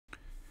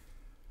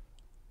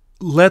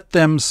Let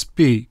them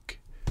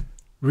speak.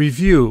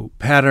 Review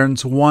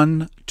patterns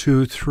 1,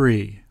 2,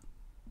 3.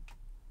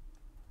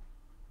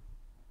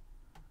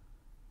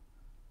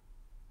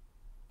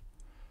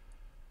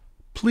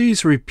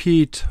 Please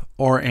repeat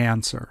or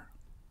answer.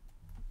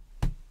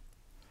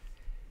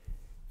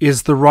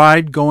 Is the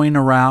ride going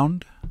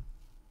around?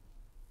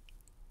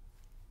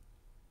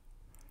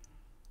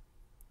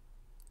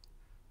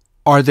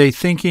 Are they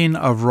thinking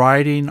of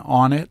riding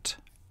on it?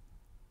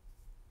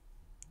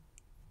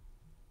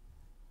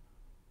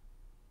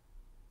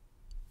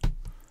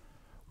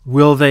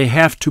 Will they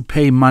have to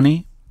pay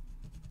money?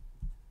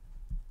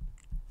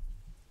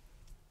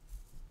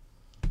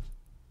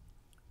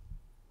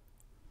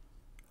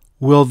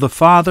 Will the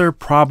father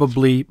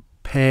probably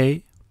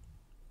pay?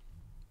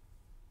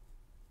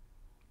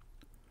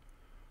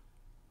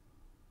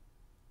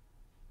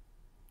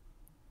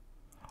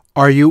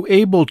 Are you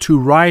able to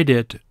ride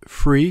it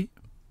free?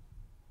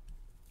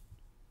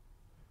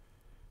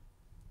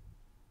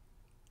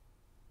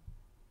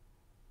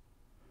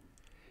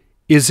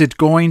 Is it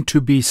going to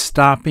be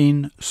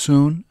stopping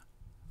soon?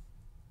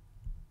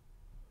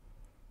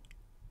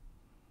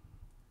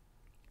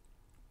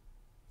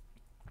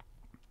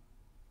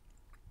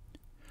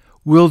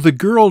 Will the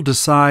girl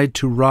decide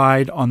to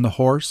ride on the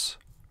horse?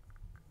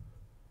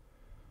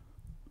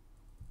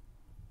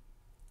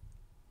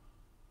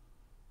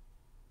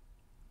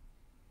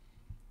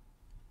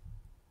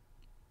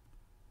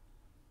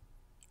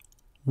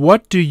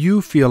 What do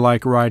you feel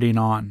like riding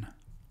on?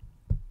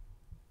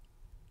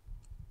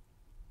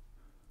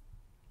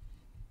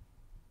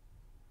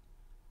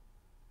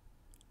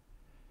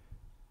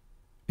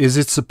 Is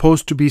it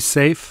supposed to be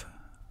safe?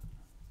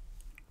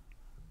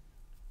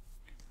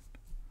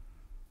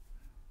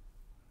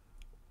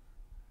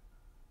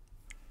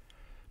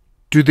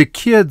 Do the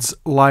kids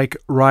like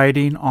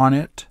riding on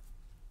it?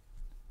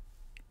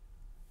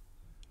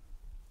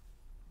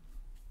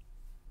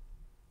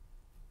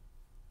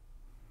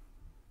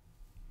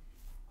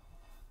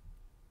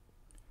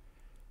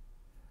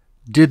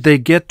 Did they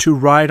get to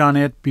ride on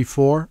it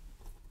before?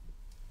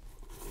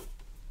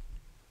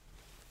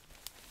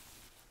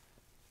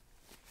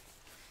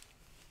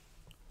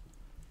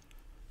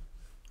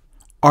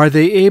 Are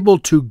they able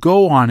to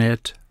go on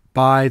it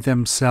by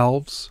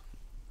themselves?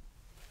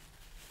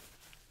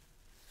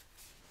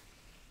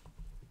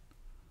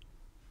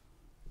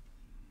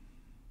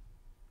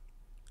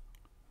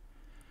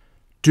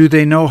 Do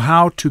they know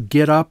how to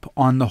get up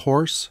on the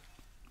horse?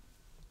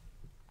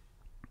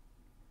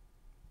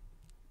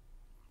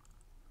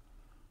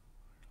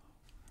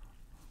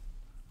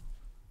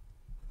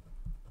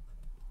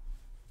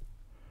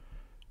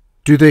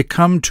 Do they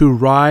come to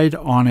ride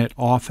on it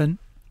often?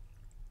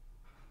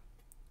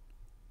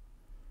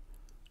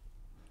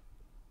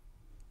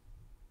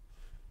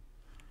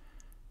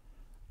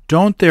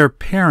 Don't their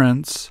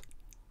parents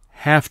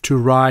have to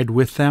ride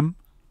with them?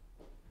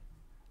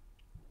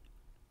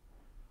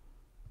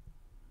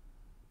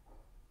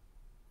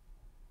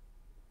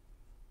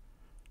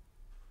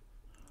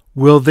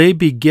 Will they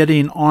be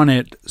getting on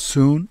it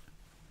soon?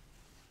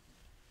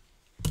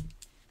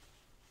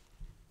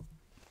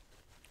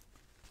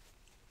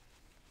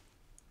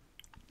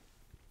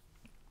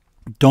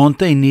 Don't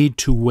they need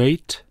to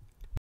wait?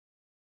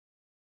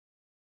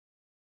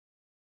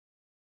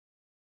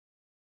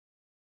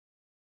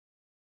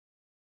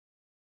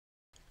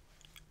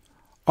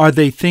 Are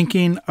they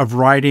thinking of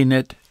riding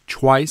it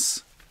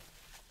twice?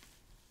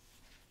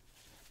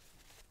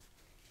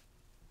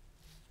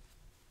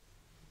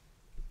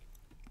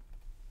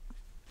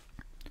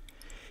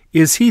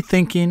 Is he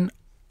thinking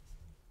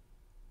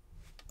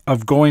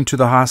of going to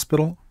the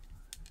hospital?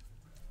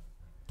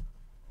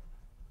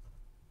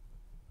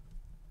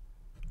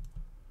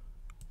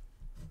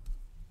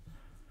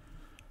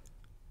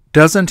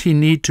 Doesn't he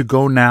need to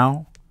go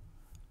now?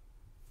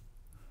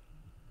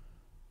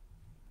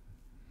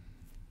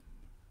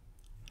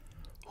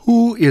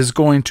 Who is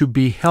going to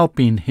be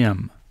helping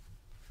him?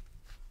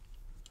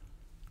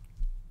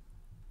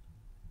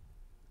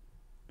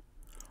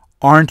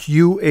 Aren't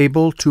you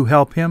able to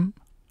help him?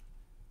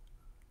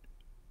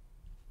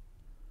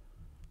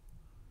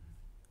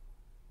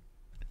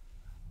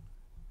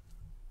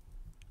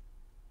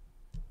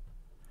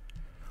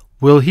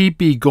 Will he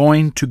be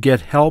going to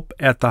get help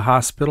at the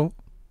hospital?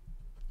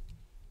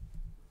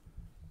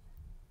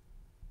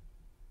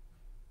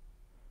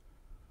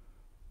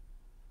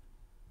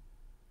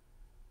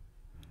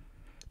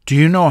 Do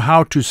you know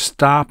how to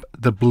stop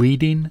the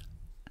bleeding?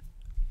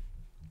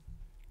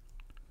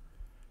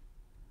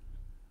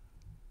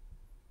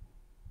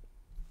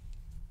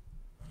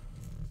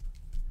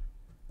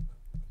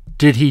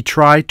 Did he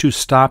try to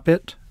stop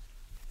it?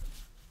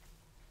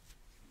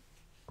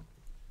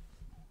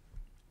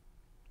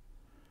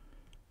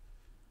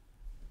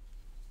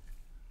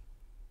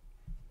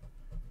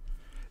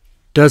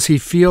 Does he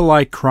feel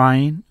like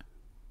crying?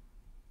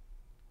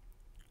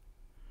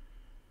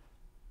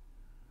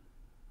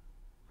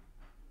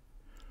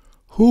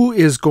 Who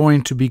is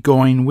going to be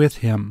going with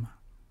him?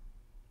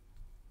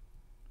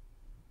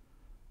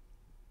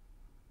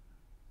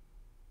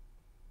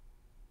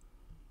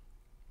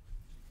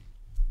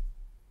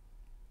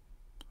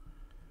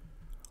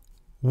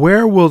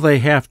 Where will they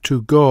have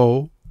to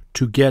go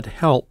to get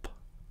help?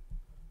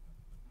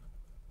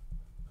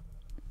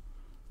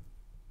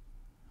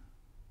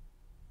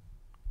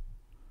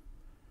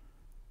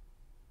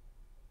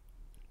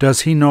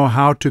 Does he know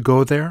how to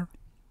go there?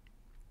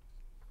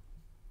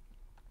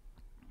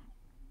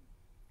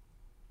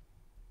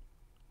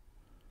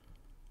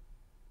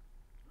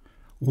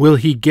 Will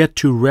he get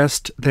to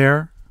rest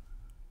there?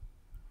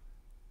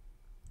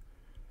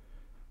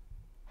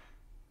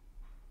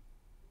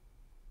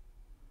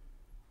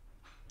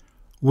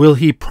 Will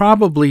he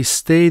probably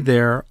stay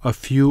there a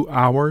few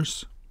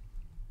hours?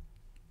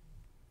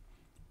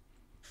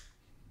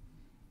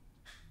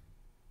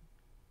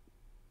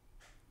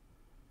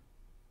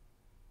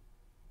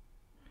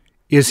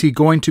 Is he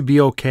going to be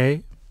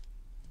okay?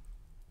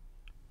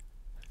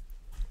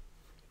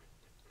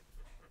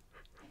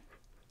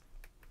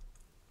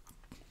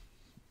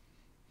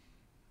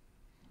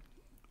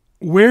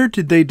 Where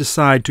did they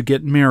decide to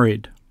get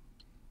married?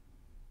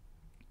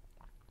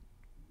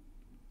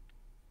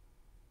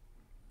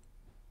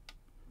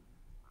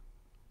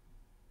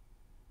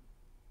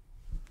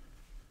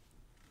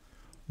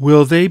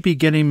 Will they be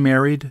getting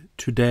married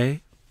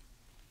today?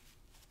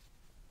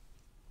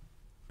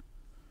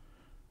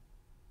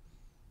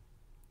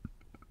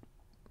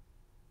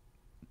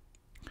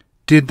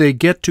 Did they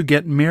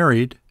get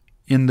married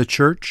in the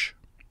church?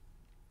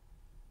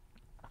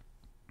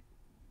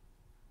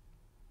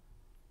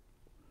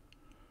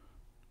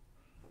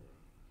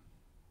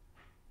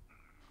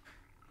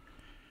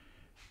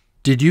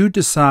 Did you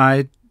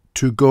decide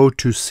to go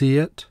to see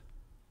it?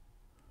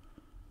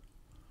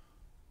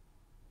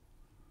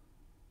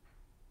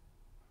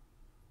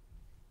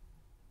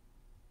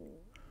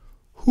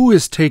 Who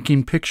is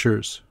taking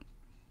pictures?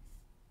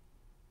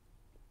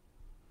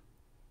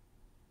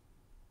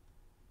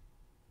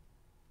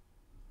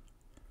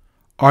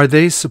 Are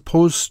they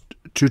supposed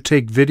to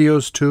take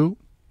videos too?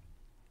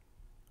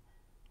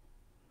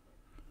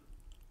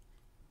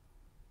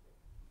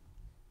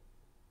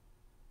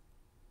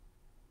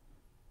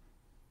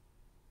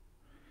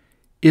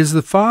 Is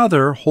the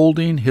father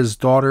holding his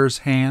daughter's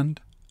hand?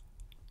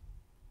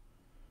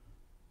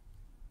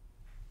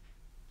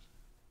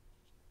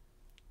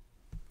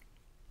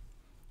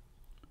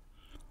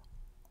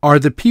 Are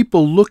the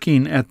people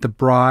looking at the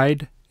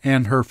bride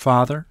and her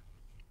father?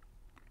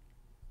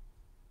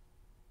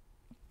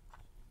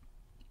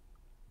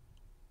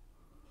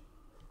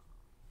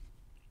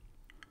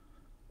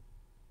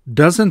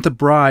 Doesn't the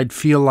bride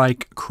feel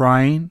like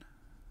crying?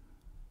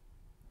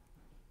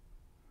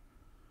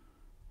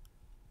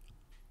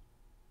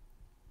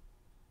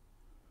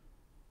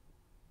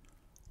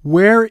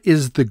 Where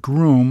is the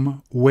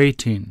groom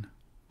waiting?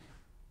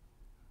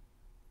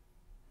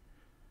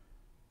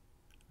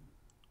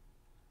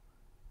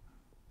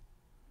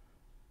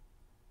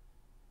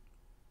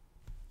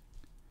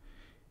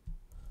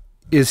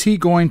 Is he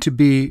going to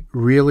be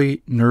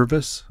really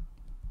nervous?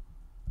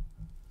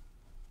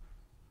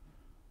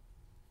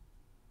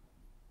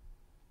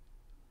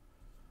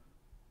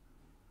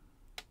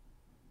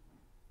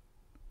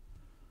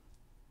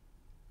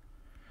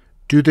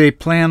 Do they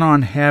plan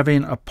on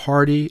having a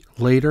party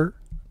later?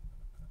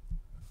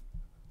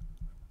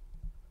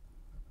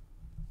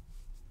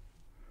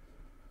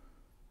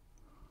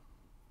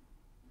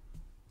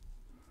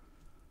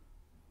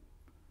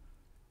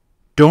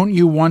 Don't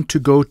you want to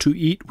go to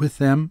eat with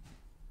them?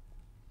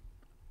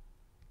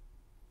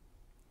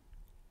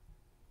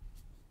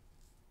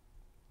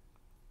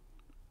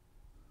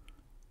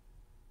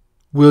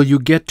 Will you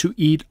get to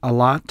eat a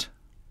lot?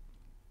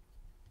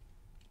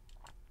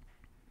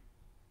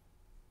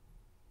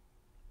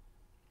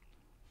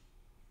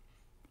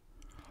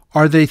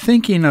 Are they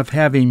thinking of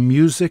having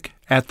music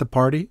at the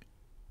party?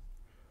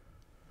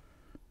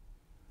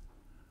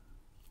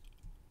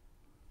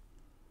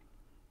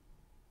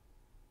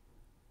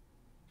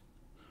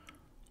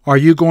 Are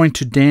you going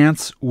to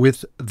dance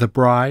with the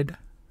bride?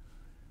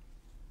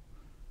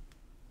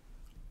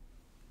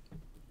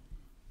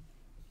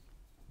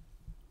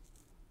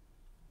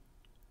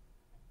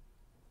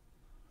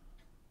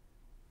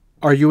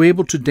 Are you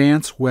able to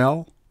dance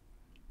well?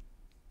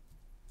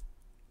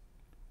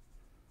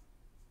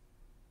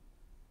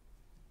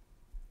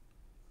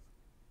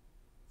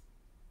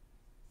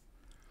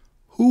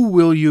 Who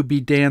will you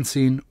be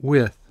dancing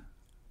with?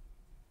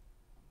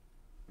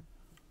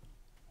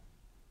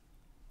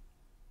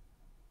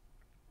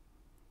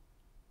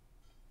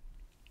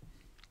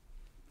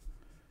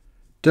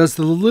 Does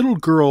the little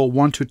girl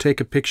want to take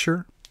a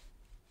picture?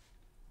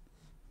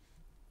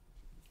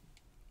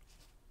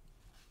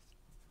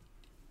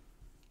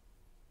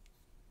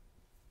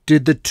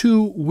 Did the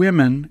two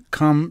women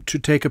come to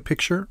take a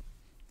picture?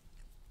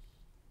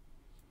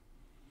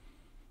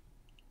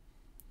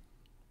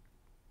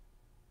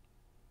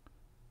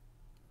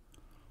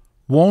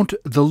 Won't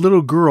the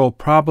little girl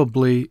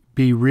probably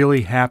be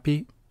really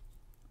happy?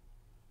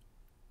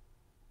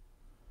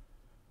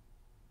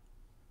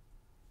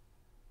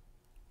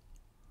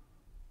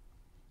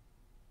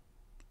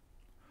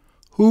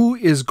 Who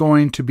is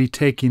going to be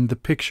taking the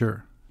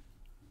picture?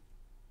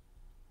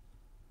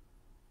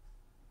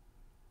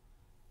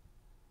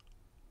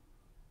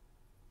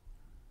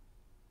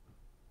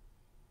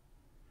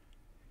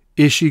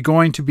 Is she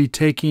going to be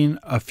taking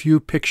a few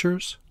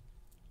pictures?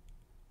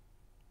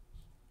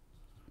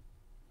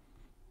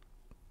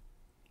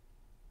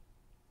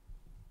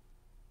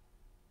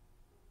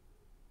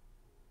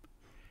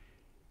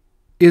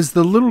 Is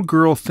the little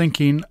girl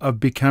thinking of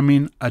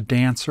becoming a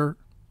dancer?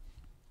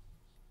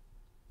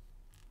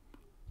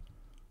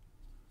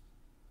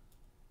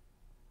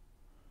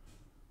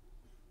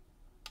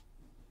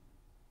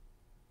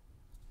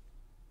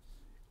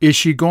 Is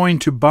she going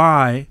to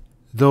buy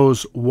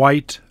those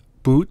white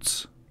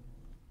boots?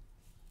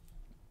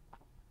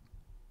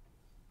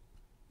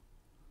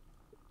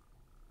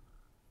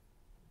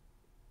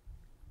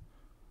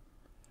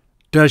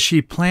 Does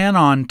she plan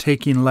on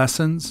taking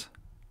lessons?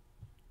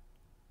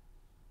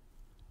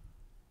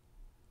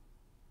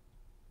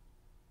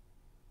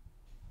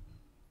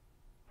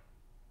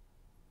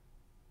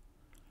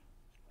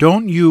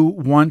 Don't you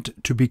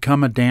want to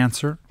become a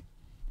dancer?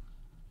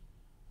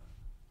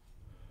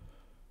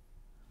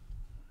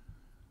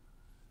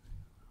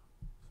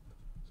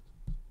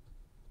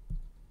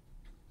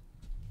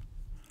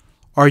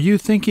 Are you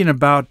thinking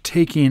about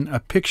taking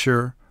a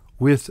picture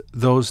with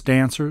those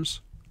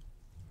dancers?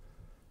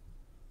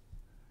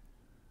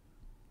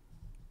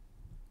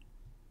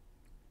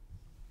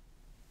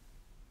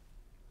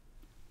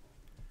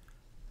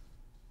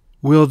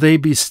 Will they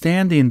be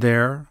standing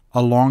there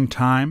a long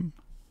time?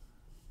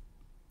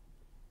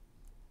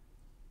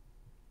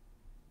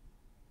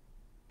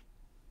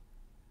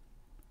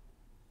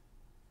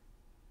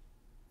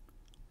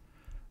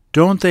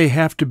 Don't they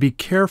have to be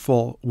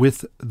careful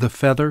with the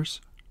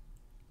feathers?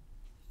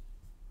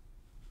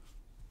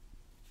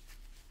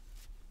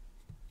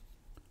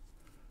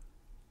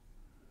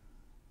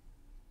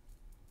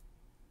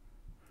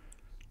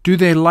 Do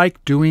they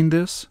like doing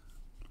this?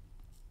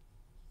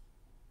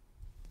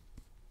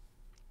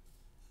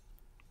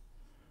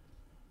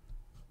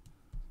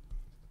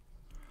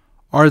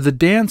 Are the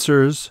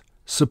dancers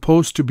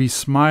supposed to be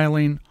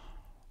smiling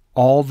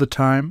all the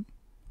time?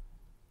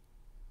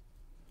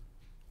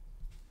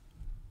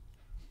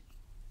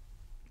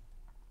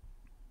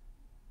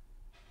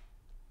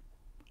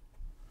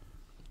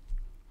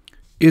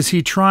 Is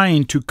he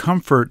trying to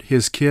comfort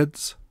his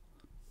kids?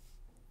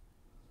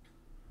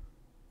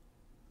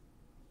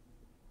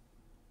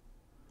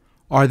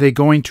 Are they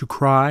going to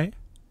cry?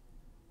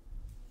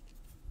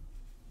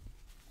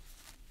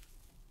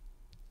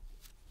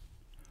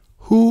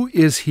 Who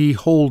is he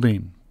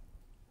holding?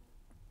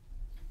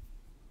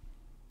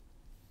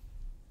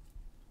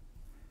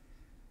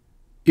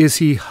 Is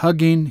he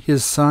hugging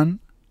his son?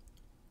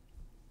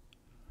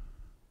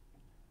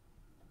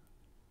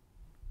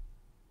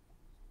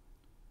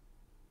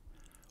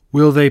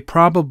 Will they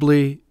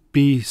probably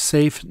be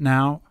safe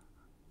now?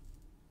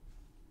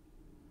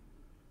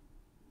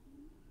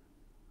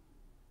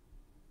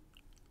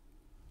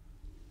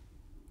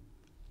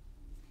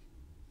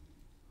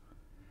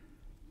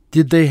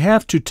 Did they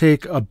have to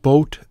take a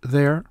boat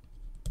there?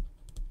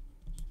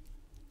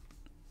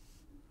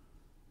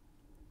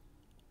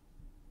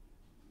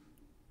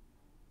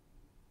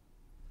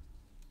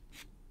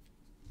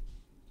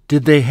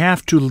 Did they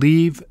have to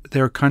leave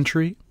their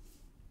country?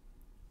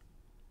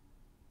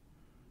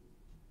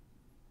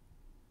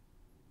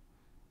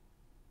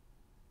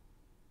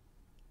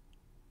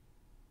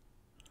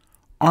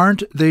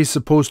 Aren't they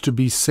supposed to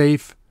be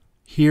safe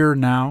here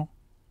now?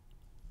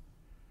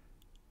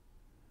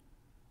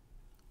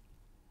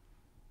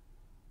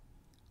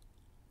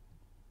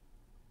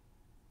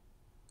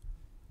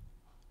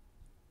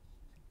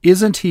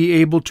 Isn't he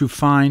able to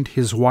find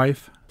his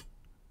wife?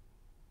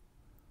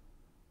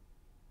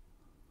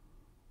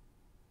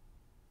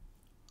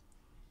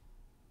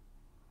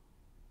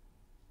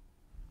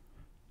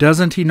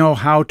 Doesn't he know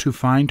how to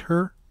find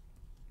her?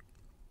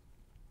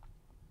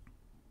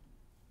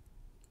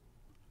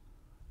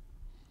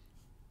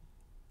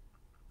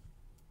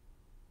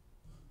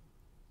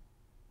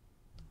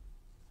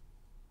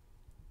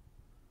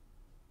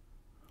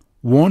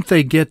 Won't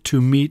they get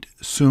to meet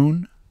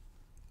soon?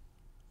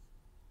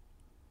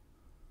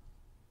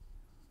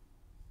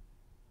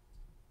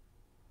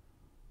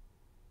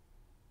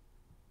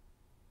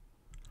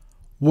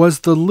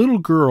 Was the little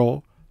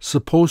girl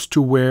supposed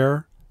to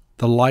wear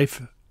the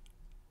life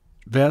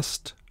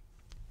vest?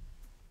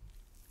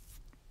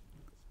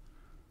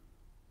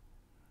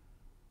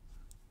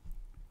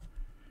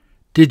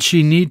 Did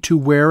she need to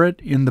wear it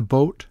in the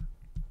boat?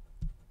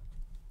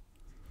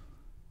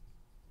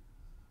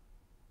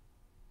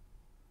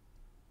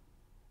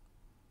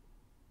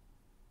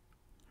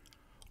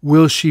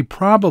 Will she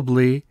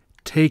probably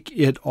take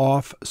it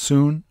off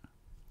soon?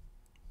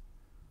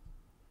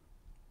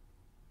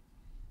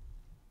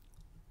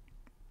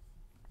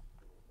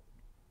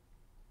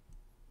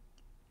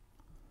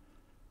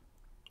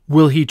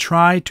 Will he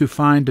try to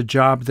find a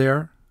job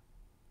there?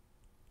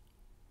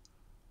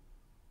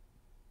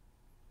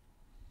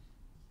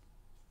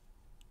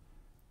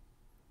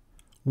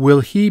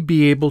 Will he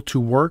be able to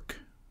work?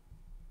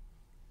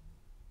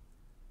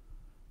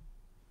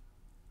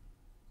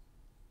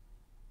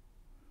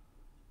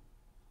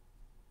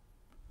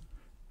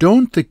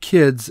 Don't the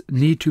kids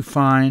need to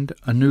find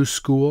a new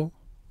school?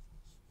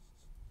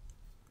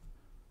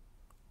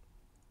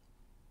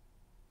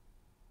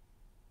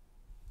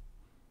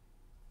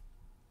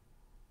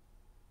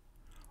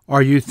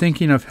 Are you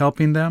thinking of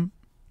helping them?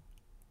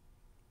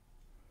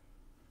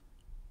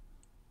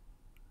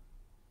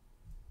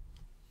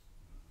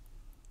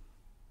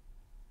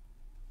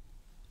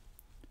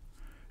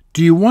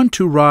 Do you want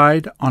to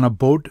ride on a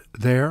boat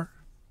there?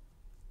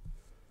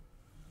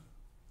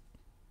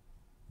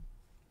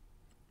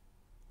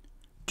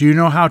 Do you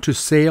know how to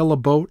sail a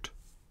boat?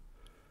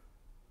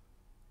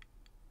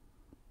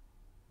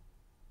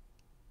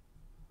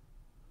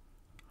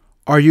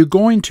 Are you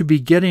going to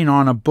be getting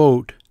on a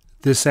boat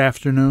this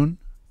afternoon?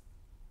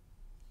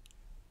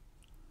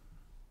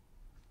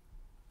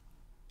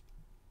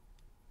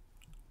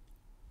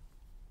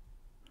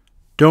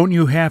 Don't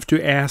you have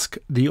to ask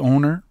the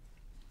owner?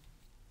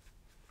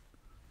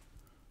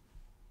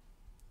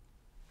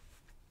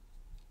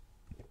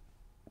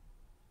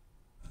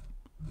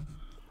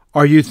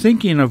 Are you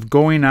thinking of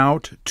going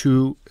out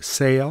to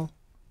sail?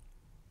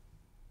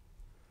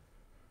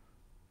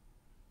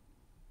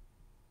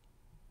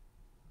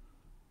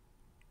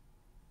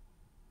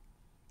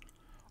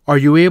 Are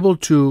you able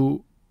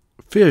to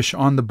fish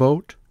on the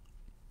boat?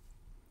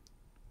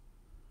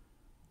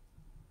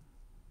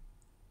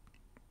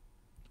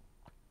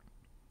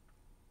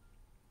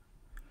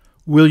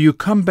 Will you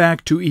come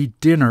back to eat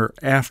dinner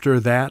after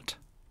that?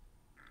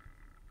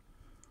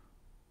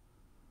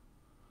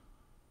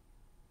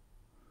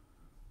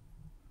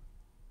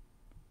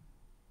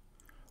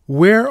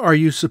 Where are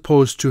you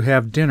supposed to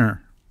have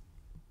dinner?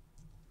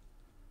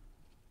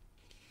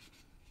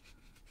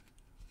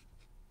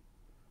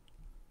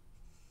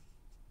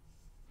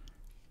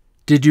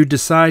 Did you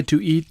decide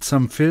to eat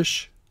some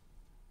fish?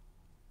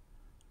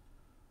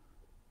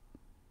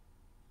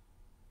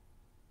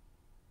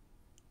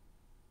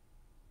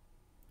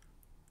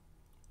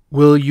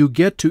 Will you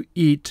get to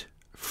eat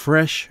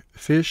fresh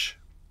fish?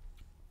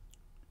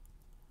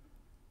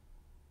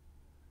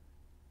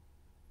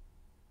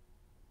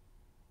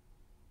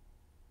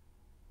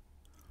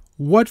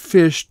 What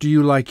fish do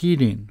you like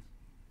eating?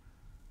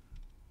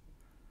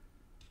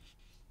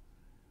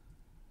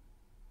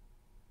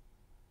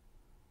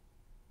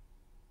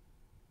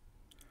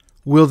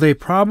 Will they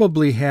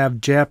probably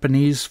have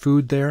Japanese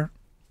food there?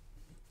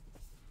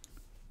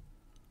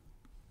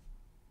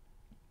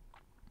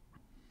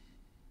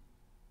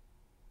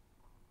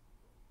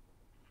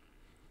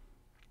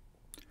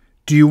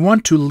 Do you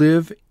want to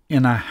live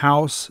in a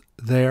house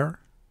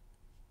there?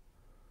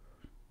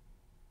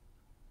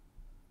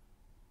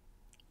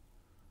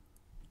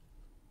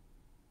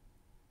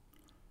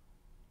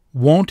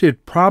 Won't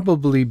it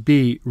probably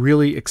be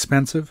really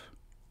expensive?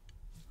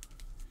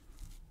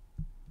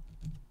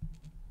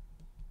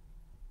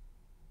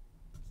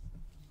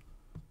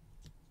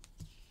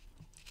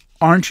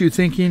 Aren't you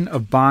thinking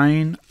of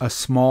buying a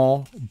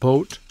small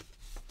boat?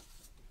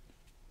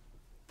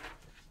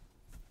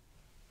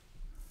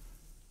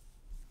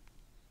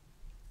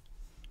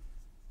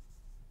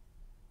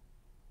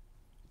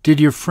 Did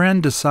your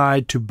friend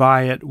decide to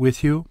buy it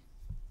with you?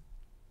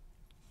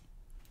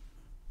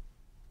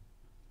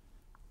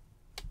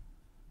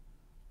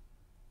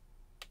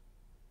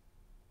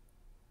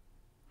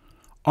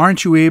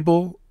 Aren't you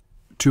able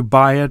to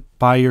buy it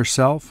by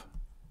yourself?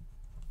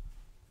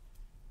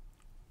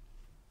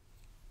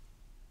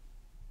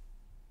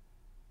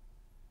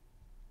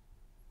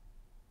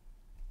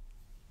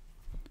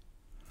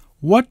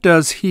 What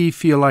does he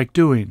feel like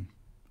doing?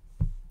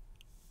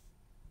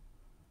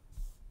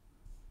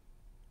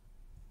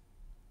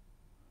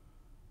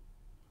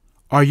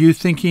 Are you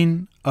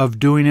thinking of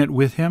doing it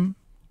with him?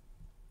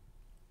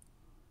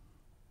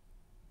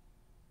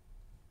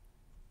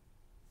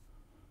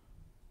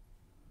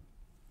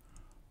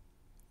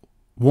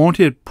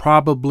 Won't it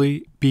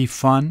probably be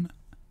fun?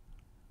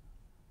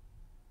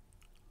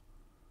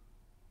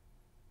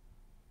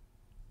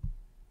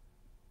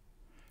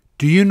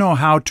 Do you know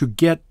how to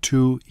get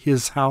to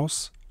his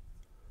house?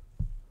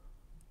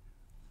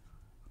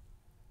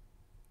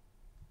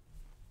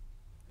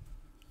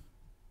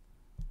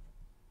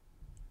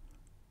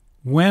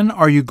 When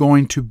are you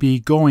going to be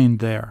going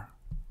there?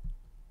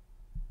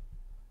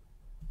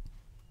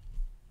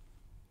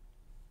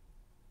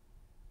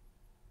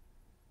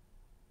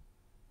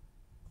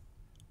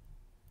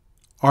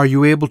 Are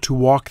you able to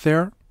walk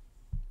there?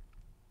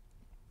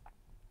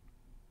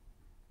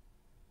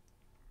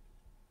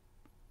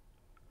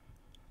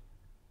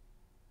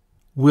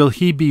 Will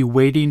he be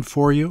waiting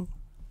for you?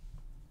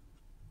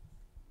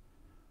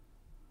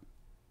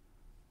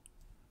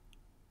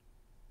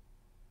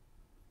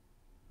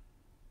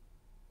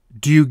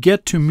 Do you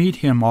get to meet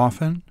him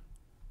often?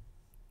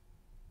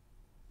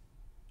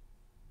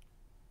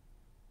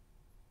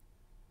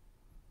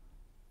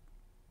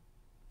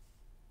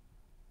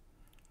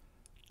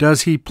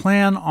 Does he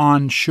plan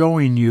on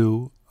showing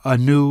you a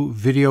new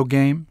video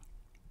game?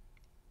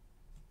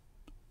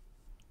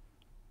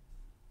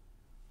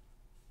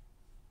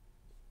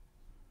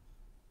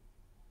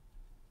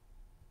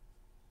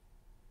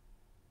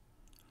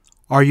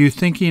 Are you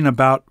thinking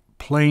about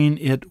playing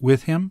it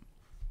with him?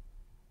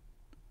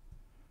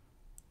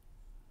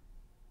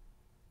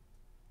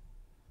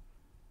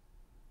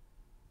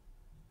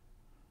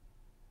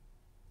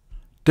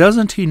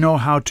 Doesn't he know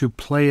how to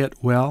play it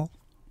well?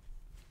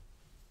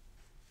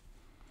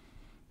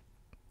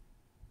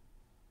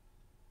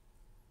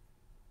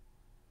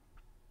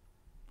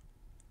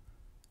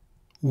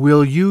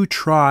 Will you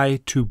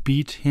try to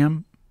beat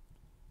him?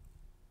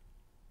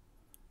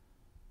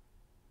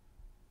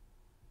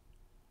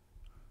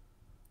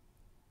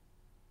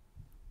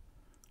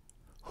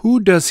 Who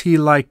does he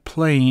like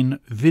playing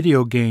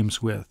video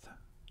games with?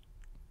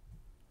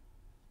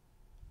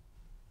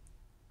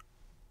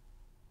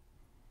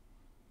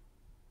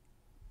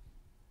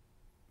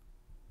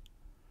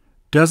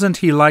 Doesn't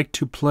he like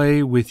to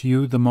play with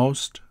you the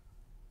most?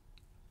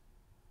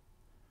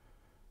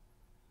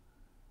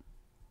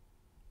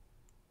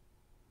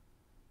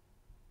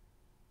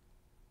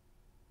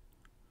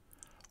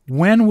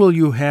 When will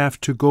you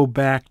have to go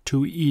back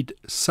to eat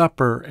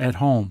supper at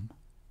home?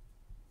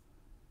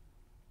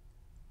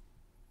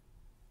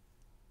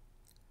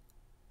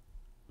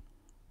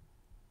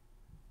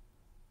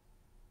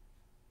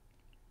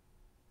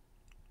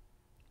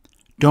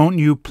 Don't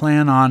you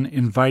plan on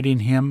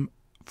inviting him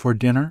for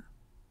dinner?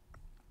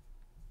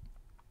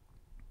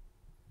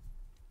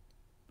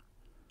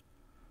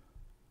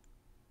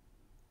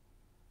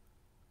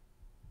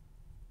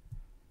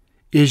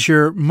 Is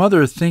your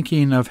mother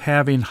thinking of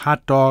having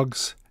hot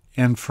dogs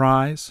and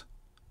fries?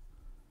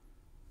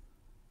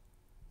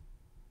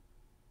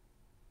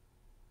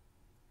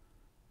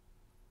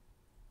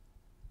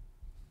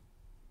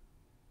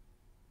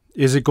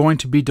 Is it going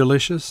to be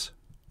delicious?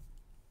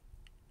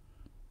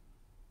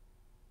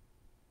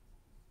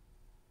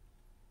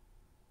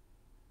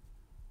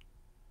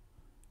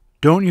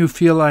 Don't you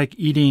feel like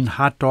eating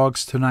hot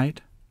dogs tonight?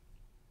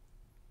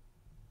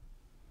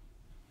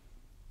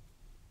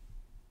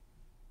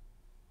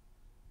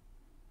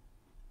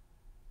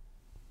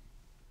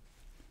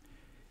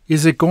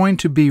 Is it going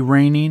to be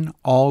raining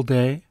all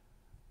day?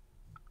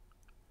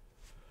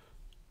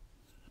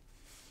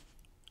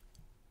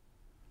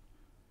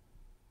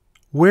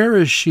 Where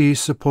is she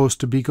supposed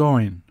to be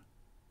going?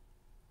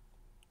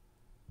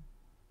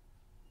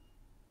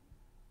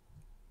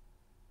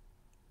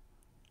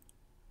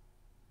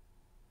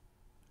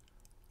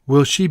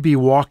 Will she be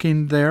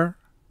walking there?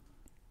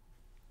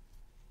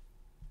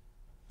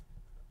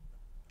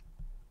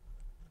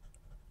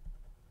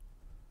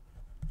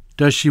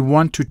 Does she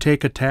want to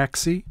take a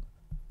taxi?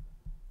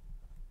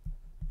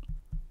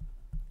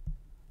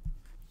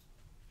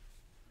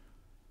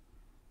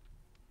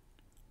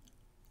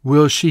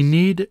 Will she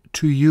need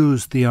to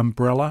use the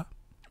umbrella?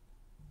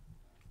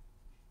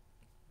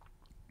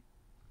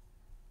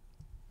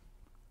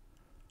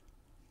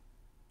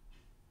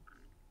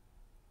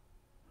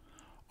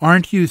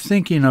 Aren't you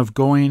thinking of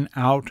going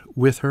out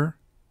with her?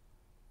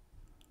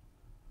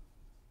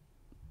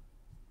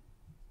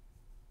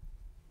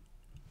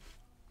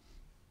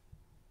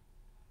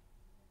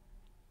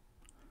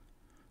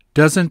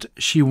 Doesn't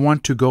she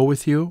want to go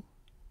with you?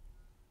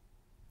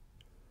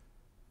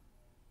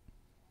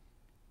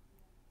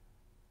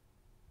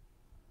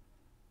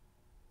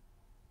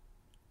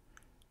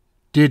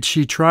 Did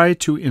she try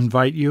to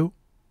invite you?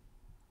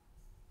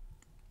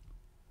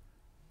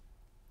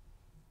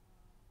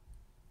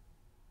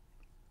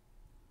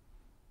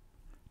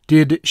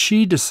 Did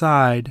she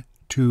decide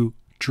to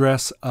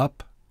dress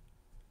up?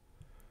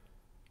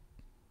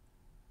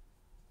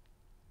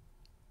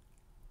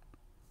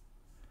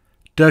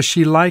 Does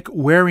she like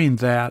wearing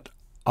that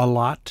a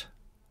lot?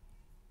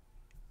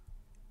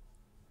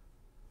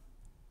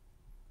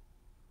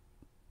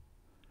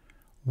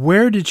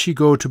 Where did she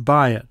go to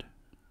buy it?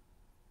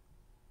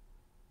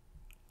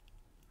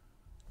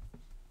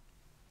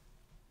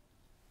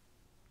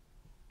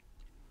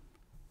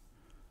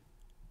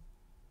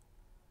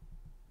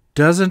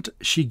 Doesn't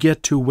she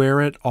get to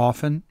wear it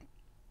often?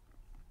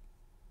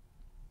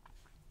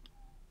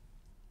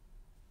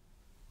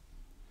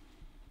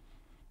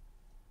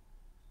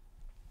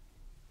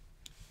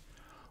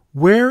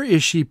 Where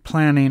is she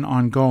planning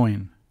on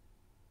going?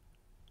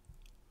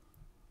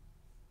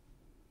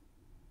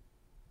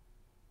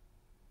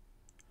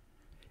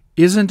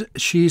 Isn't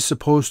she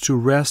supposed to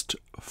rest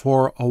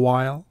for a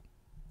while?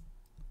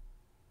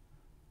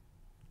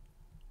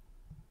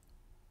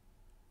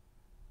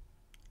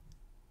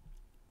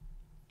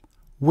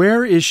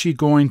 Where is she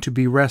going to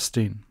be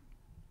resting?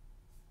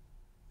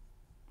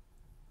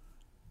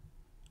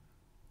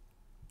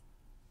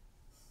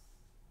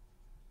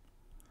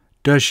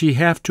 Does she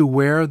have to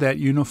wear that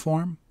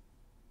uniform?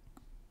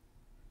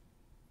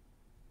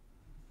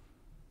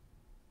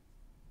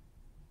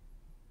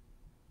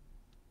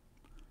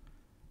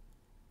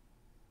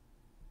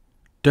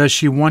 Does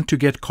she want to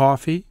get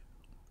coffee?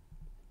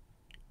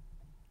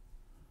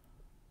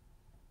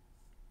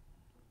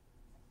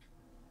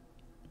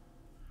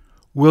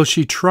 Will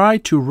she try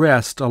to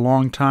rest a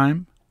long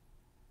time?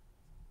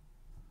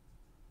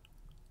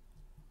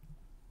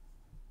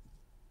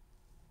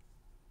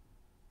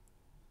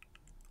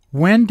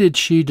 When did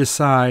she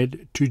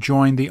decide to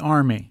join the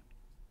army?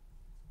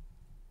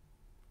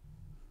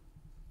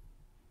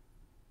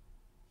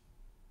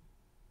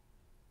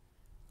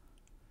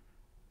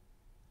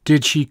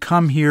 Did she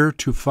come here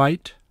to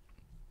fight?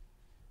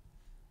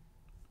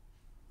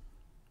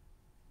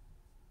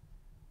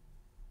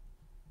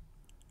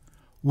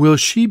 Will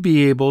she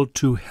be able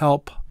to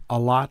help a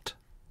lot?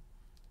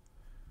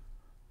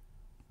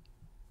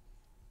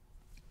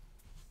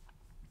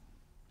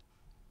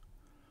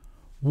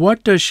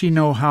 What does she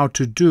know how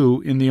to do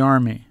in the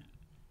army?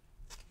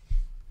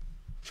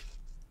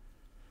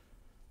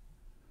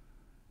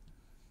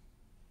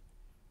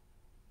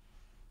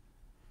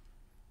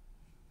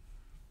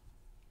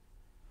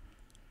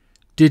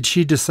 Did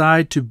she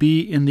decide to be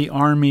in the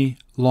army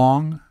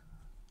long?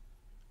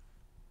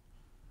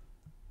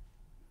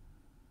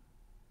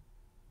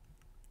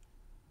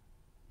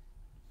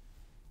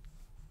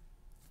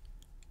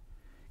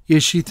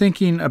 Is she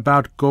thinking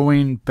about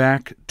going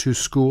back to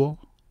school?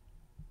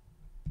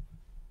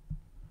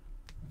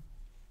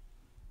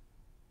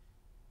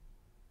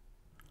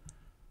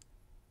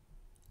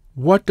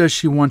 What does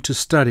she want to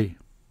study?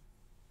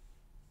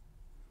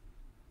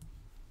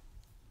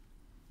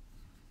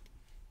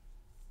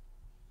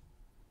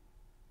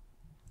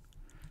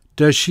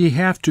 Does she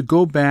have to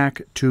go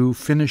back to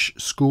finish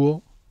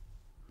school?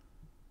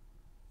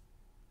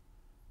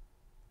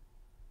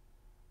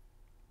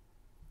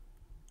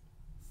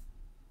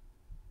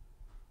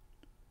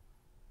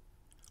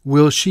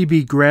 Will she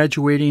be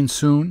graduating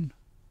soon?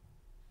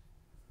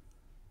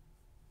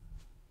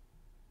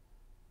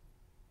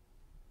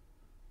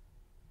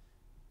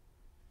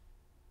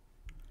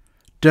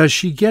 Does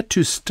she get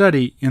to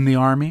study in the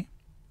army?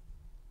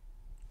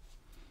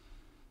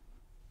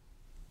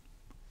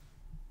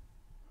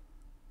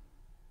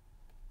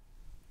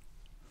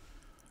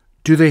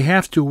 Do they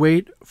have to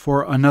wait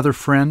for another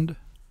friend?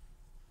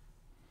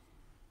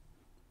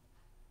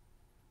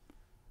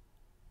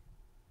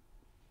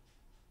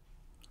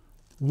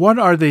 What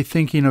are they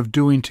thinking of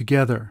doing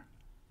together?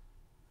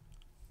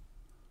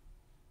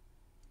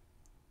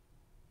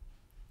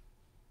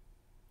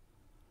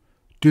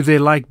 Do they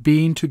like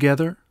being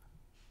together?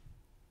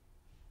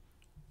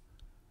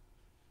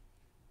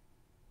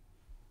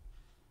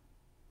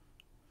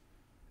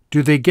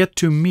 Do they get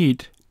to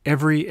meet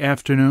every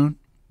afternoon?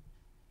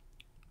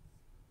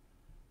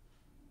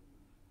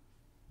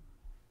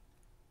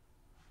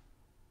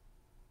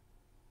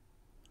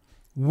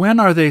 When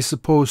are they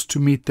supposed to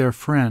meet their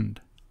friend?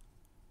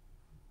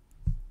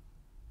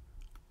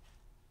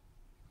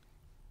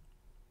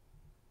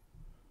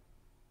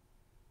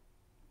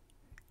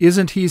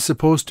 Isn't he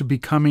supposed to be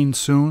coming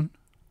soon?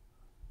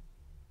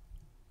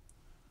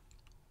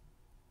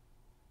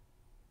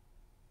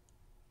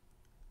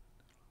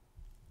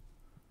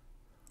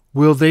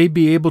 Will they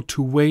be able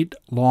to wait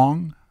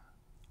long?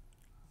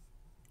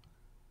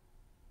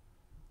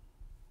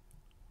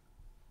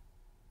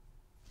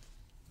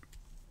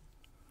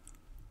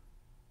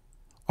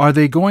 Are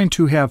they going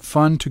to have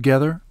fun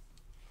together?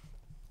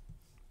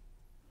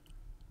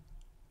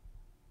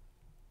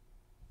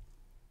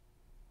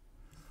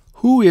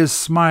 Who is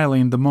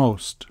smiling the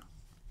most?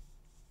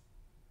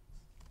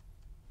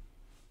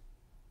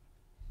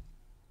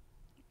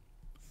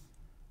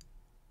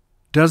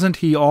 Doesn't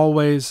he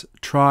always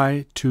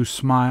try to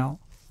smile?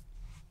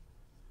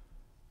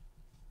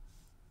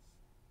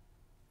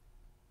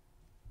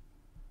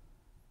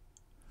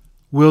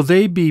 Will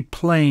they be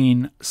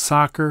playing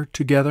soccer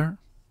together?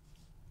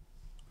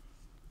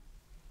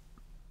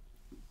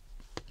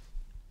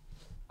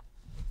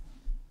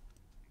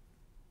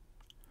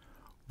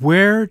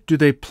 Where do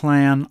they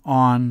plan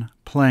on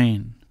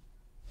playing?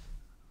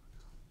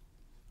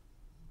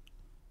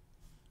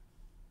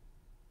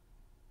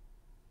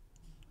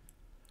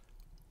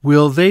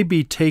 Will they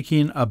be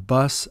taking a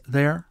bus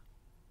there?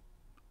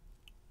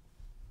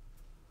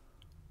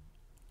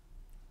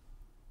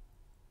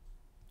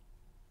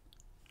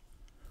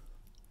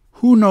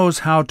 Who knows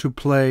how to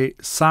play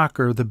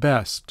soccer the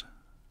best?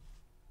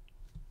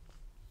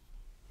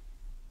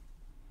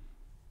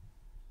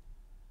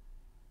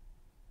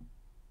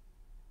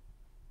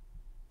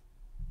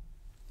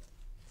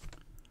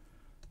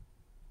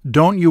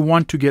 Don't you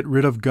want to get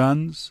rid of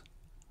guns?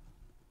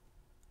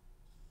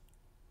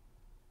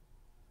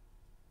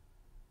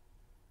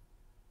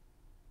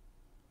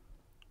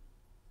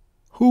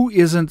 Who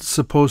isn't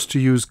supposed to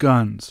use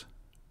guns?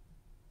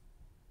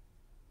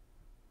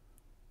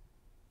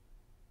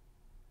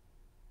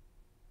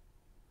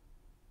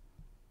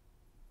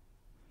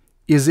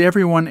 Is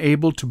everyone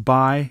able to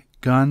buy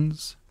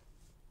guns?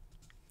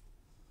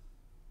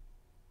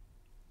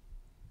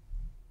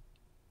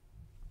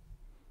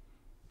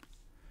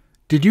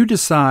 Did you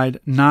decide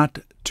not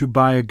to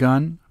buy a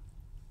gun?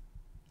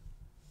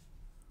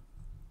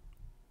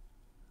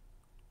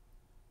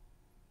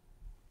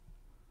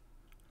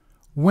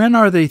 When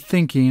are they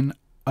thinking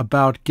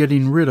about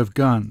getting rid of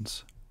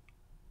guns?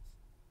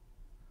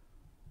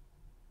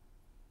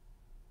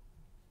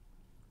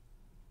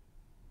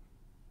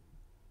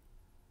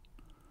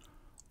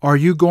 Are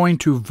you going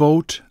to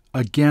vote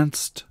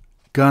against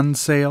gun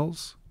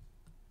sales?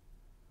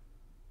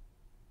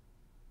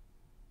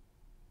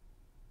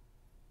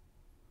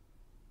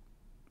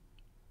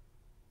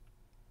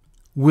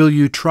 Will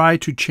you try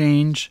to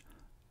change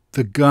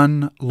the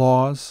gun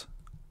laws?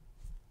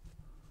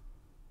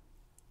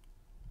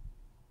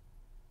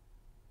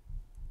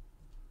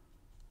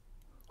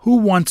 Who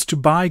wants to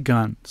buy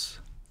guns?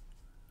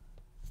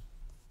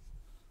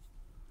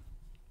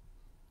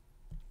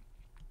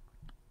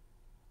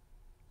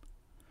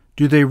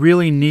 Do they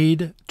really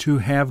need to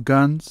have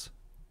guns?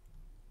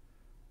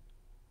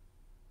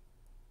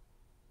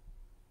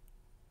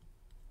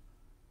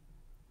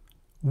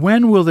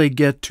 When will they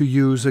get to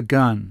use a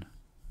gun?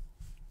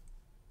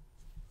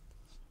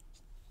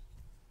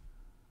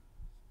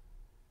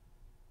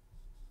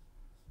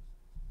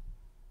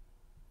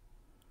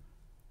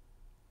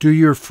 Do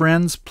your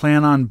friends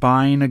plan on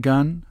buying a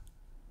gun?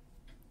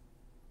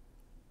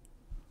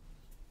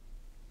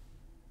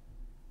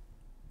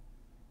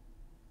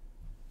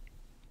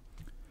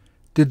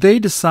 Did they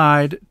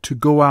decide to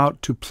go out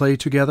to play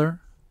together?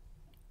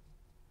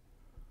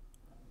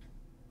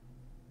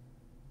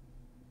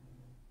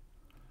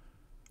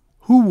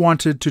 Who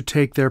wanted to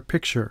take their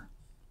picture?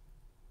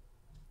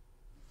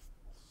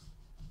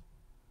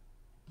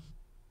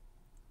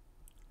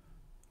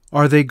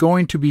 Are they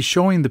going to be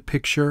showing the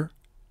picture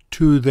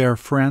to their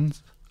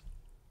friends?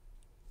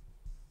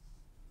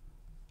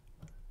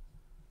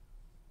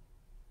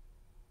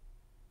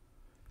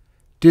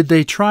 Did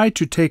they try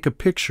to take a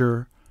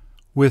picture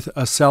with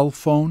a cell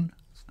phone?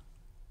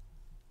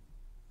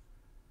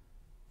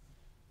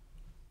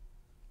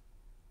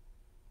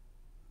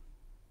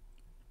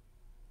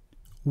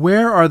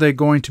 Where are they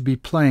going to be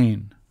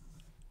playing?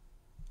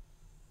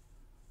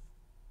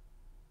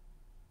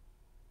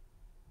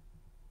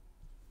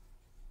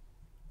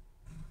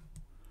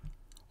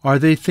 Are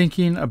they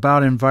thinking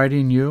about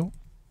inviting you?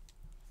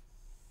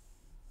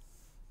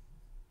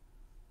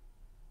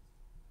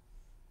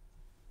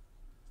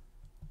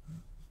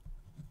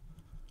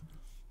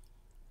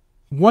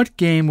 What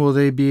game will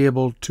they be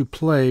able to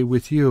play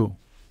with you?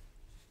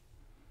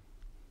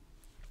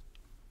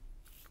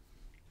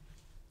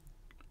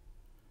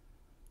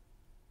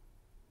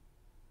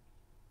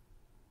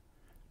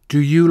 Do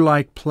you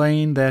like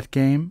playing that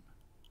game?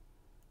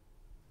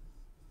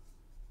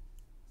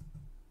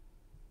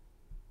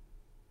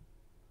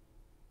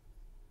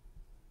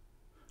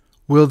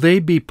 Will they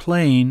be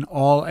playing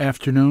all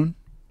afternoon?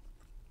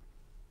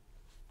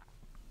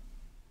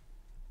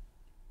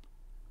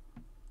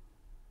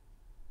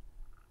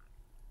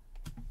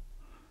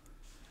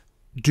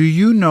 Do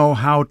you know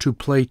how to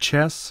play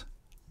chess?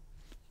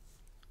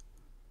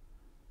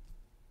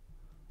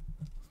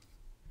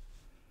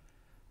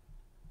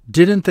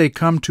 Didn't they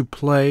come to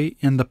play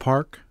in the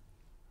park?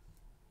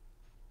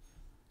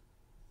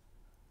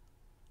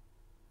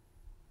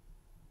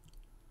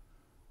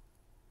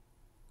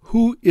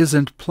 Who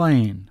isn't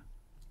playing?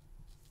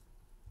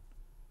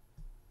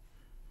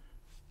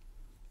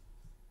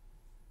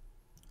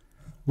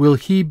 Will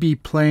he be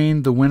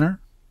playing the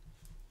winner?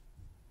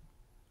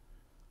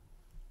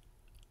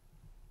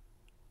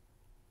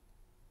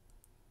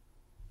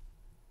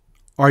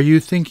 Are you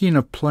thinking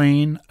of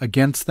playing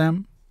against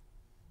them?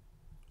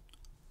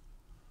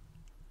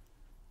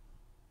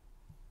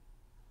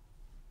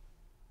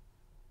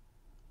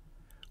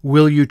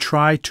 Will you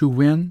try to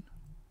win?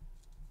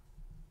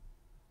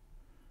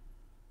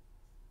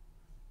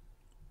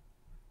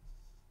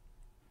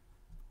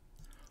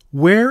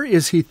 Where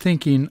is he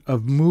thinking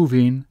of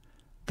moving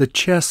the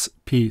chess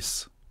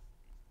piece?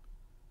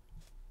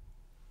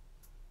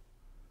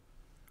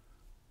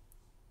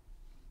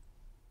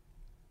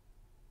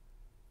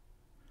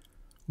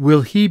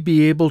 Will he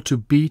be able to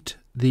beat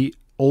the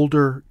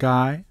older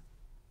guy?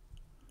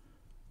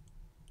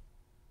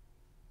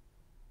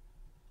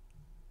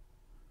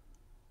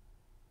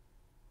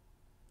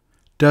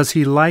 Does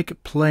he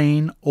like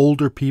playing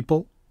older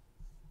people?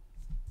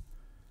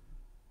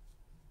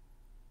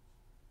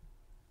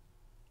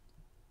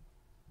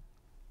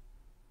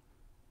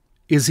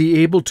 Is he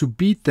able to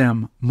beat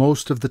them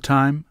most of the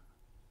time?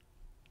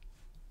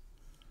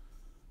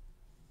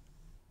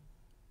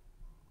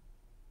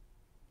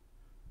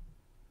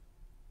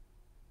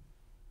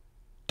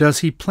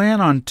 Does he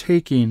plan on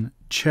taking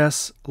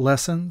chess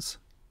lessons?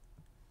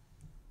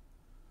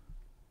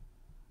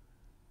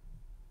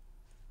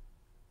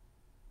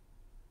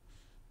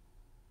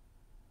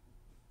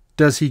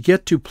 Does he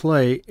get to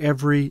play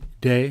every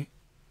day?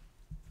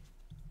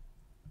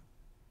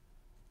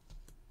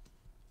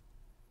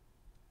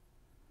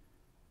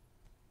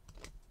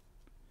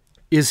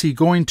 Is he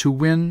going to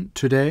win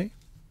today?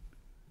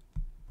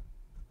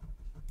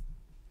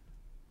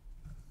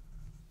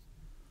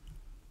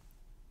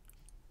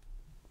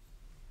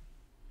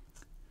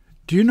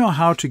 Do you know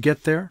how to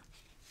get there?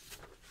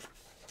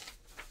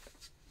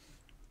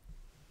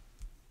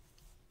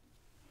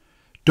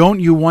 Don't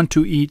you want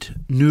to eat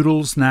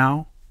noodles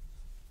now?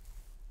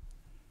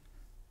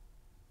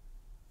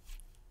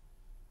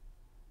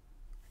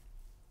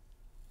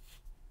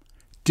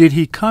 Did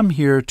he come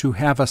here to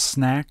have a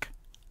snack?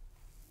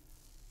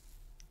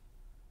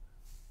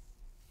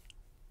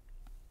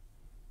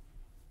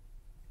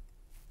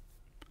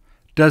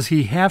 Does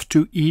he have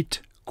to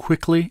eat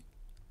quickly?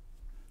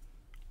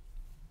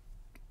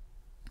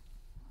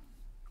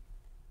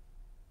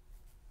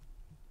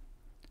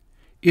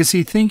 Is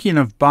he thinking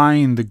of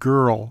buying the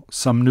girl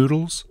some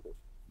noodles?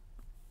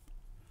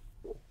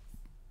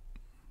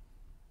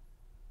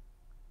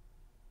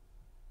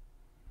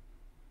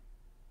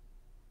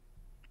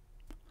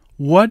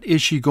 What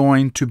is she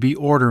going to be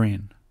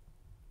ordering?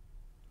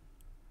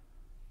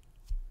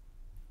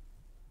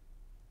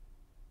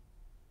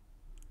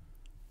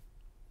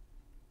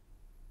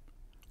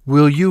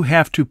 Will you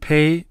have to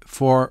pay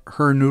for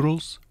her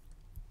noodles?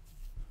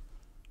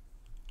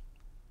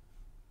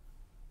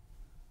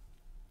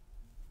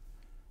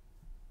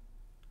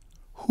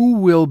 Who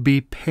will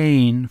be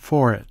paying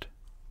for it?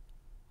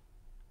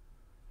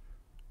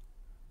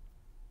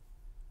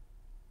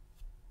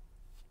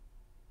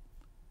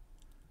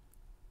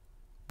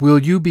 Will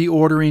you be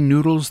ordering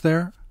noodles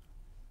there?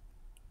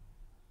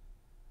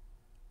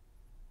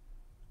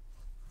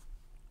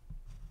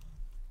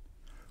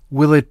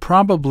 Will it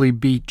probably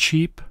be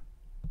cheap?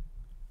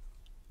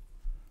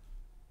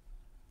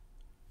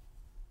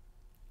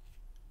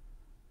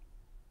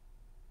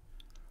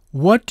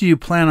 What do you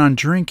plan on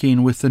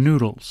drinking with the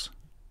noodles?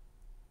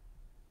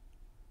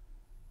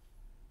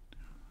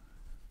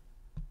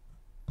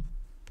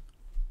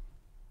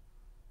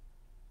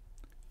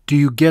 Do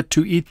you get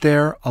to eat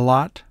there a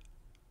lot?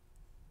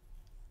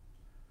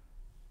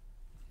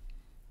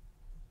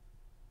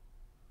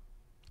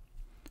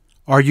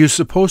 Are you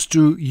supposed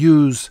to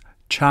use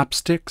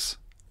chopsticks?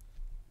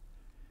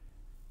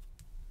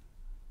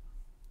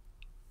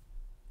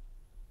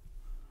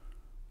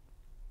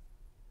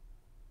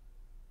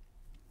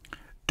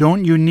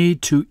 Don't you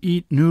need to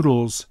eat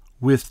noodles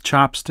with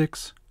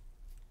chopsticks?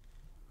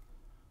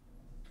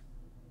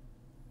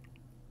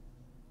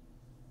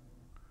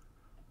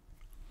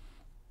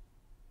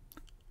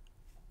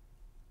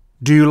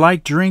 Do you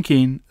like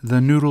drinking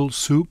the noodle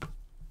soup?